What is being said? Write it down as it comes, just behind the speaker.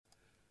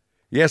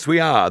Yes, we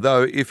are,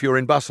 though if you're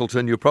in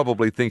Bustleton, you're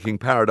probably thinking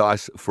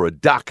paradise for a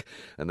duck,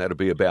 and that'll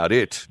be about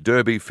it.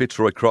 Derby,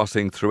 Fitzroy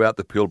Crossing, throughout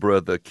the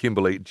Pilbara, the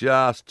Kimberley,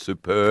 just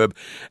superb.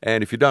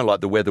 And if you don't like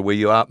the weather where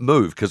you are,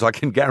 move, because I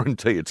can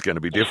guarantee it's going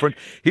to be different.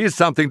 Here's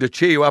something to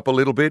cheer you up a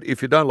little bit.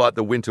 If you don't like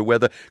the winter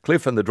weather,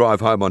 Cliff and the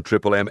drive home on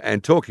Triple M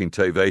and Talking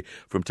TV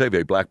from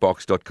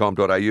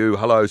tvblackbox.com.au.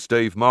 Hello,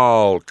 Steve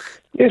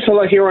Molk. Yes,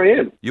 hello, here I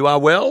am. You are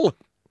well?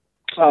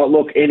 Oh,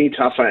 look, any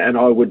tougher and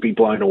I would be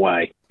blown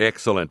away.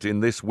 Excellent.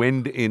 In this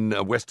wind in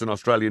Western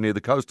Australia near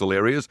the coastal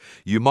areas,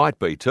 you might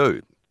be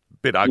too.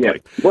 Bit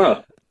ugly. Yeah.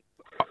 Well,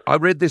 I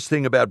read this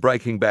thing about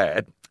Breaking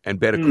Bad and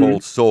Better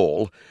Call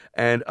Saul,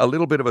 and a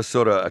little bit of a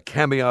sort of a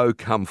cameo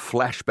come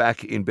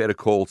flashback in Better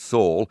Call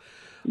Saul.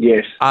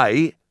 yes.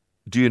 A,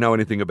 do you know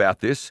anything about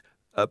this?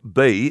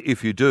 B,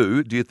 if you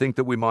do you think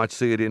that we might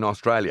see it in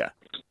Australia?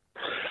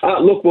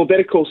 Look, well,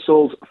 Better Call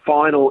Saul's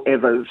final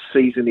ever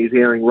season is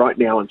airing right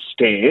now on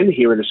Stan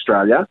here in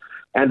Australia.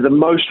 And the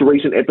most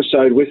recent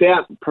episode,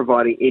 without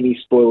providing any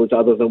spoilers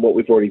other than what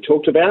we've already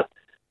talked about,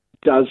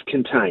 does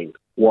contain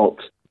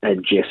Walt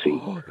and Jesse.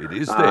 Oh, it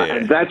is there.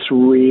 And that's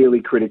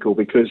really critical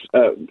because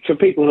for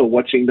people who are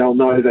watching, they'll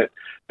know that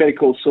Better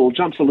Call Saul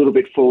jumps a little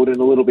bit forward and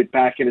a little bit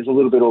back and is a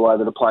little bit all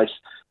over the place.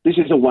 This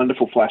is a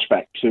wonderful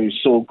flashback to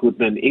Saul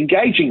Goodman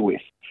engaging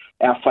with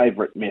our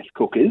favourite meth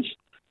cookers.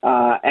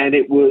 And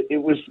it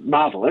was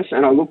marvellous,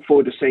 and I look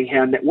forward to seeing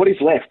what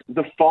is left,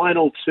 the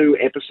final 2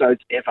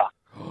 episodes ever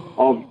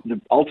of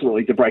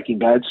ultimately the Breaking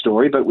Bad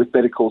story, but with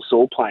Better Call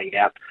Saul playing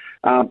out.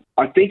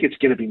 I think it's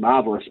going to be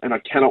marvellous, and I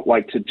cannot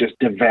wait to just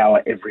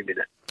devour every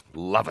minute.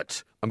 Love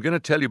it. I'm going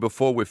to tell you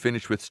before we're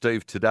finished with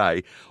Steve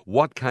today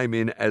what came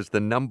in as the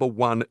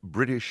 #1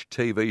 British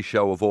TV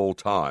show of all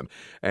time.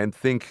 And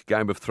think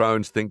Game of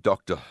Thrones, think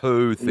Doctor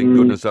Who, think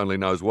goodness only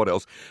knows what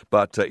else.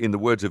 But in the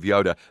words of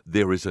Yoda,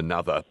 there is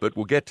another. But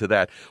we'll get to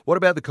that. What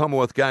about the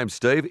Commonwealth Games,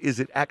 Steve?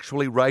 Is it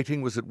actually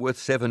rating? Was it worth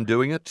 7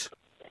 doing it?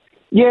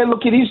 Yeah,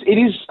 look, it is.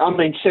 I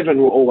mean, 7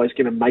 were always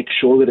going to make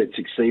sure that it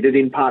succeeded,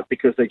 in part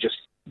because they just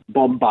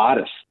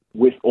bombard us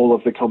with all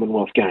of the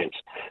Commonwealth Games.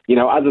 You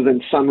know, other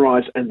than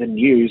Sunrise and the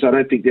News, I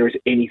don't think there is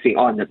anything,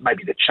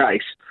 maybe the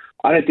Chase,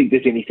 I don't think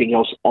there's anything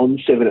else on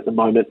 7 at the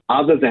moment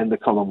other than the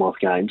Commonwealth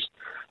Games.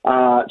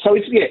 So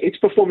it's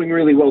performing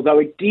really well, though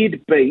it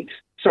did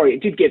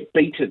get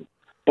beaten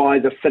by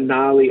the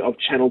finale of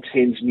Channel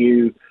 10's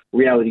new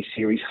reality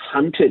series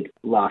Hunted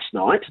last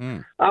night,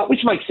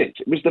 which makes sense.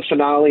 It was the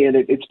finale and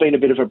it's been a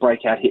bit of a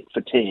breakout hit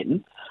for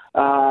 10.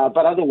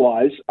 But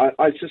otherwise,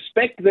 I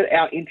suspect that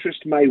our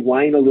interest may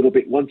wane a little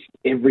bit once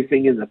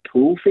everything in the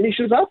pool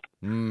finishes up.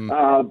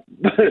 But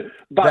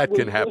that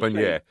can happen,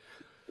 yeah.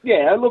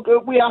 Yeah, look,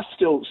 we are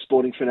still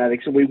sporting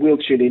fanatics and we will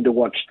tune in to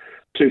watch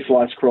 2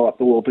 flies crawl up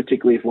the wall,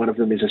 particularly if one of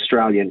them is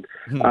Australian.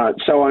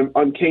 So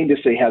I'm keen to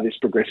see how this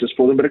progresses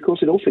for them. But of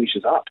course, it all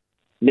finishes up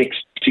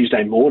next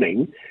Tuesday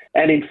morning.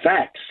 And in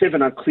fact,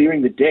 7 are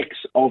clearing the decks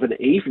of an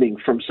evening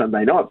from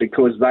Sunday night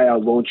because they are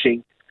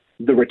launching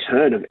the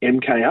return of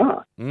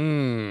MKR.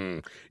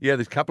 Yeah,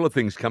 there's a couple of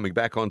things coming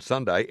back on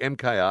Sunday.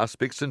 MKR,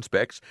 Spicks and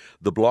Specs,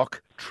 The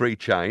Block, Tree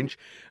Change,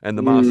 and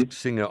The Masked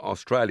Singer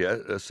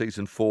Australia,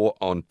 Season 4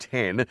 on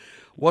 10.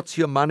 What's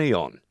your money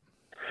on?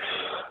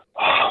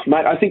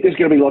 Mate, I think there's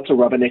going to be lots of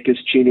rubberneckers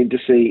tune in to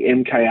see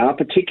MKR,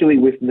 particularly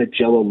with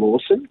Nigella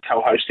Lawson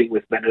co-hosting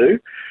with Manu.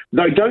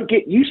 Though don't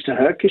get used to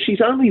her because she's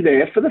only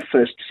there for the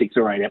first 6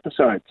 or 8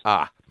 episodes.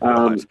 Right.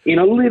 In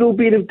a little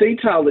bit of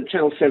detail that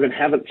Channel 7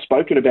 haven't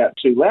spoken about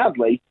too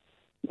loudly,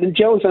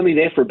 Nigella's only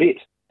there for a bit,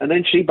 and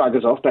then she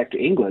buggers off back to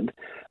England,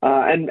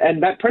 and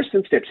Matt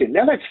Preston steps in.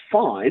 Now, that's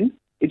fine.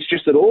 It's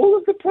just that all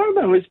of the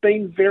promo has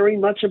been very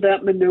much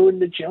about Manu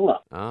and Nigella.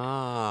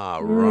 Ah,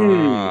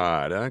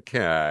 right.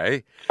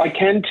 Okay. I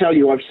can tell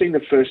you I've seen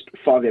the first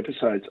 5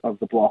 episodes of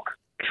The Block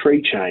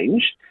Tree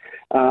Change,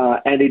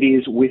 and it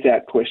is,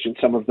 without question,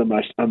 some of the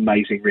most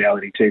amazing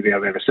reality TV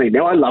I've ever seen.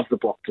 Now, I love The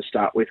Block to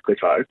start with,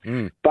 Cliffo,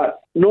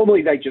 but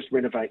normally they just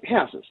renovate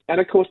houses.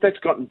 And, of course, that's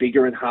gotten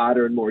bigger and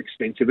harder and more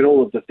expensive and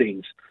all of the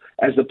things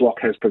as The Block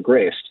has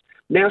progressed.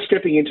 Now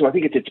stepping into, I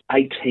think it's its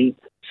 18th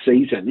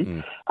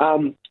season,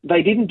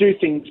 they didn't do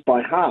things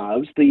by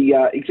halves.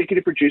 The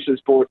executive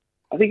producers bought,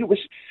 I think it was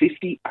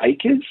 50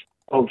 acres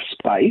of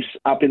space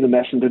up in the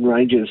Macedon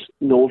Ranges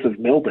north of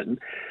Melbourne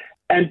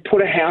and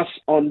put a house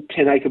on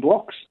 10-acre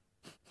blocks.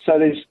 So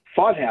there's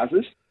 5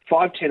 houses,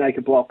 5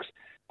 10-acre blocks,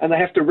 and they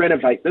have to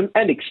renovate them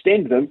and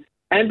extend them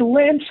and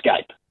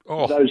landscape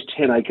those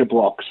 10-acre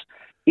blocks.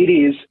 It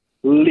is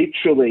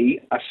literally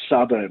a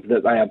suburb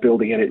that they are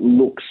building, and it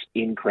looks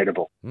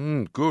incredible.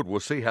 Good. We'll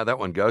see how that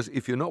one goes.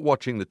 If you're not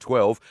watching the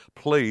 12,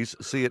 please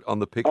see it on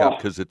the pickup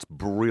because it's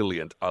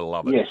brilliant. I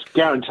love it. Yes,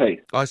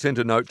 guaranteed. I sent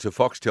a note to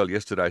Foxtel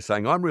yesterday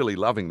saying, I'm really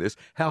loving this.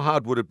 How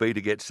hard would it be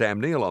to get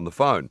Sam Neill on the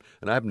phone?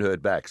 And I haven't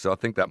heard back, so I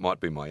think that might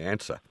be my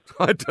answer.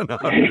 I don't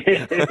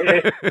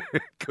know.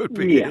 Could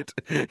be it.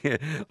 Yeah.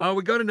 Oh,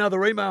 we got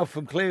another email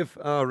from Cliff.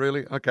 Oh,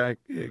 really? Okay.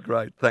 Yeah,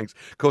 great. Thanks.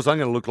 Of course, I'm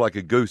going to look like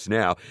a goose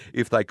now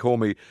if they call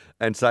me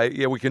and say,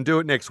 yeah, we can do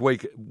it next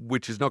week,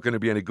 which is not going to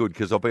be any good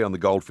because I'll be on the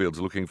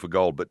goldfields looking for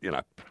gold, but,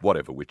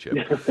 whatever,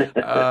 whichever.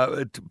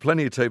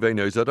 Plenty of TV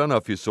news. I don't know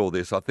if you saw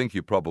this. I think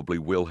you probably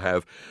will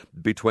have.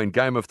 Between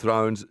Game of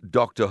Thrones,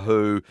 Doctor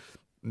Who,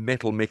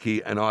 Metal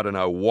Mickey, and I don't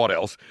know what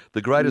else,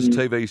 the greatest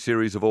TV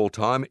series of all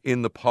time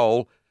in the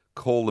poll,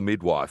 Call the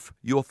Midwife.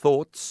 Your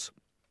thoughts?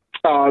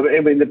 Oh, I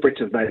mean, the Brits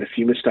have made a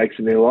few mistakes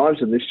in their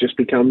lives, and this just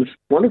becomes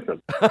one of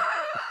them.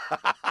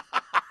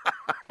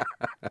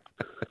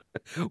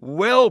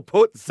 Well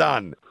put,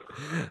 son.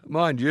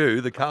 Mind you,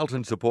 the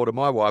Carlton supporter,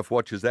 my wife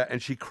watches that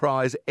and she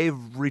cries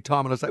every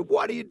time. And I say,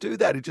 why do you do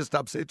that? It just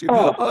upsets you.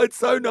 Oh, it's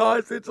so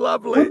nice. It's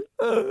lovely.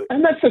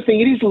 And that's the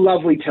thing. It is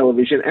lovely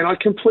television. And I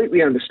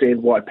completely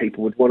understand why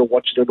people would want to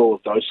watch it and all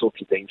of those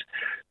sorts of things.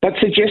 But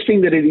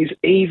suggesting that it is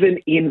even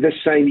in the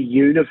same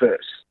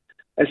universe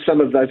as some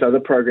of those other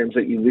programs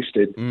that you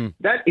listed,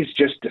 that is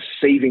just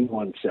deceiving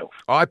oneself.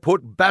 I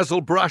put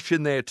Basil Brush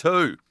in there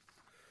too.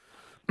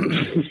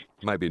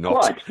 Maybe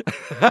not.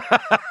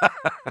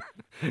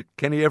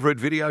 Kenny Everett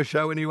video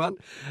show, anyone?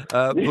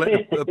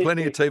 Plenty of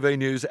TV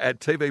news at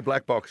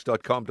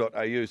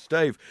tvblackbox.com.au.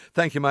 Steve,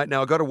 thank you, mate.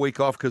 Now, I've got a week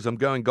off because I'm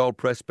going gold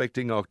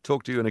prospecting. I'll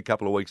talk to you in a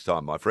couple of weeks'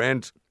 time, my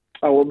friend.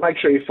 Oh, well, make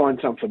sure you find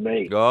some for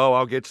me. Oh,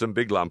 I'll get some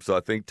big lumps,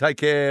 I think. Take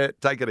care.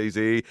 Take it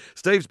easy.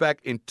 Steve's back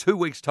in 2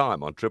 weeks'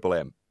 time on Triple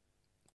M.